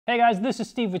Hey guys, this is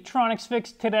Steve with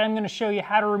TronicsFix. Today I'm going to show you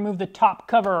how to remove the top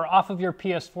cover off of your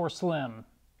PS4 Slim.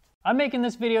 I'm making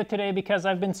this video today because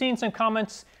I've been seeing some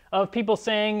comments of people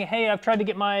saying, hey, I've tried to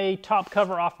get my top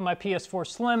cover off of my PS4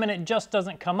 Slim and it just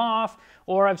doesn't come off.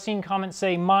 Or I've seen comments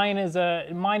say mine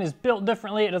is built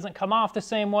differently, it doesn't come off the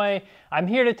same way. I'm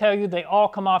here to tell you they all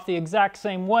come off the exact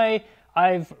same way.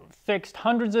 I've fixed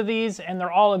hundreds of these and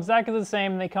they're all exactly the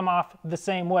same and they come off the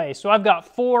same way. So I've got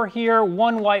 4 here,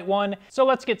 1 white one. So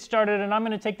let's get started and I'm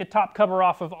going to take the top cover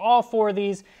off of all 4 of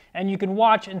these and you can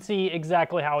watch and see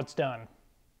exactly how it's done.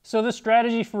 So the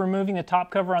strategy for removing the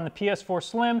top cover on the PS4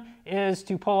 Slim is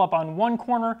to pull up on one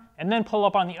corner and then pull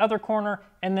up on the other corner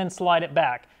and then slide it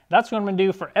back. That's what I'm going to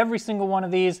do for every single one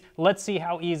of these. Let's see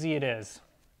how easy it is.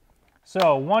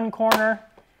 So one corner.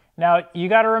 Now you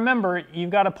got to remember, you've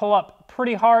got to pull up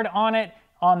pretty hard on it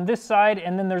on this side,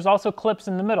 and then there's also clips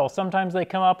in the middle. Sometimes they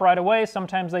come up right away,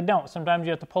 sometimes they don't. Sometimes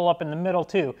you have to pull up in the middle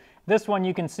too. This one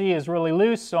you can see is really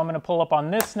loose, so I'm going to pull up on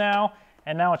this now,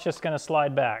 and now it's just going to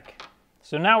slide back.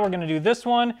 So now we're going to do this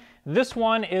one. This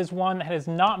one is one that has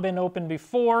not been opened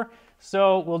before,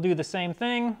 so we'll do the same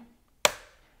thing.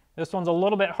 This one's a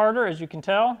little bit harder, as you can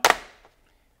tell,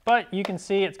 but you can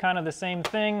see it's kind of the same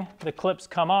thing. The clips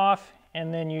come off,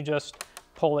 and then you just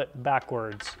pull it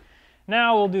backwards.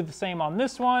 Now we'll do the same on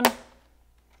this one.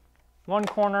 One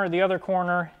corner, the other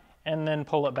corner, and then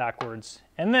pull it backwards.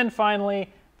 And then finally,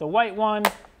 the white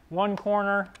one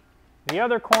corner, the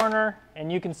other corner,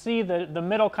 and you can see the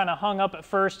middle kind of hung up at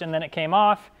first and then it came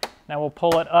off. Now we'll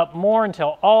pull it up more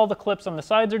until all the clips on the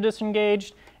sides are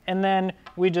disengaged, and then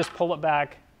we just pull it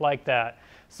back like that.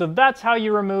 So that's how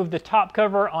you remove the top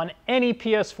cover on any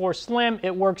PS4 Slim.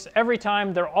 It works every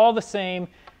time. They're all the same.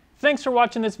 Thanks for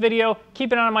watching this video.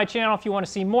 Keep an eye on my channel if you want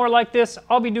to see more like this.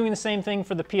 I'll be doing the same thing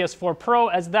for the PS4 Pro,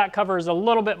 as that cover is a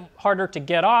little bit harder to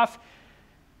get off.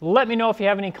 Let me know if you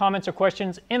have any comments or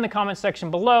questions in the comment section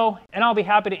below, and I'll be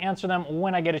happy to answer them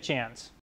when I get a chance.